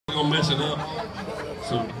mess it up.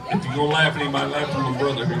 So if you're gonna laugh at anybody, laugh at my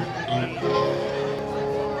brother here.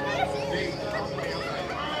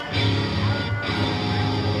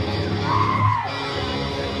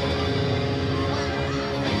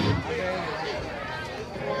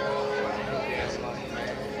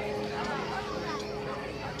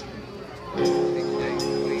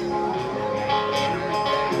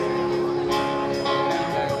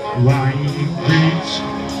 I ain't rich,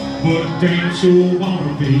 but I damn sure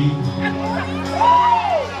wanna be.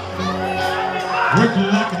 Working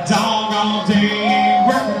like a dog all day,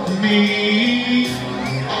 working for me.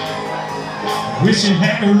 Wish I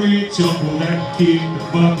had a rich uncle that could kick the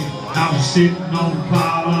bucket. I was sitting on the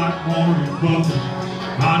pile like Warren Buffett.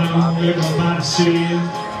 I know everybody says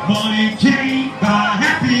money can't buy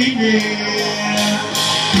happiness,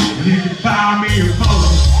 but you can buy me a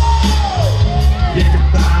boat. You can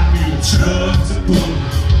buy me a truck to pull.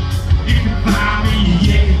 You can buy me a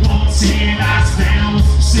Yankee 110 lights down with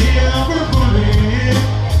some silver bullet.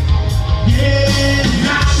 Yeah,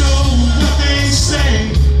 I know what they say,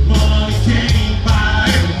 money can't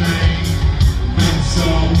buy everything. And so,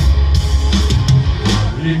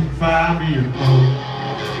 you can buy me a boat.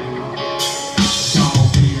 Don't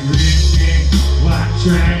be rich, white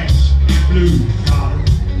trash, and blue collar.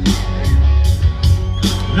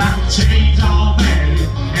 Like a change all value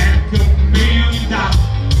and a couple $1 million.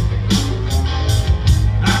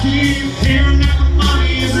 I keep hearing that the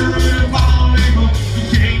money is a real ball label. You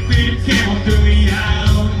can't beat a camel through the eye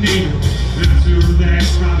of a needle. I'm sure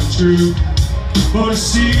that's probably true, but it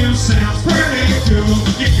still sounds pretty cool.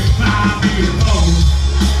 You can buy me a boat.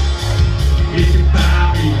 You can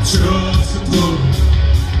buy me a truck to pull.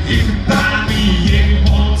 You can buy me a Yankee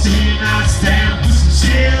 110 nights down with some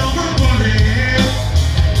silver bullet.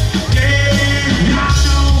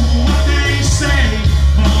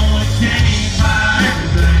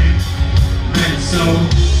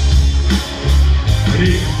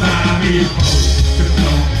 You can buy me a boat to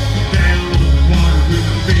float down the water with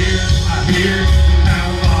a beer. I hear how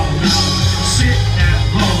all night sitting at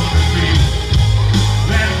home with me.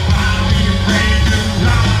 That'll buy me a brand new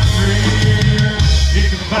laundry. You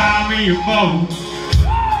can buy me a boat.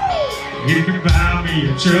 You can buy me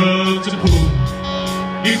a truck to pull.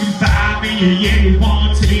 You can buy me a Yankee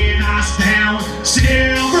 110 ice down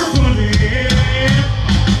silver bullet.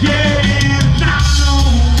 Yeah.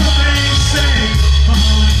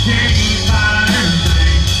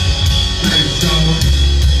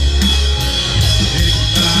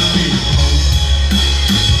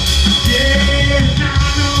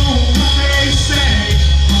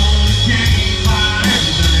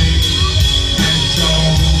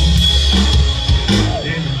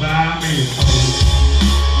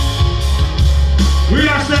 We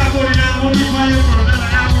are Style 49. We'll be playing for another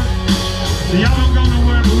hour. So y'all don't go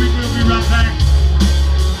nowhere, but we will be right back.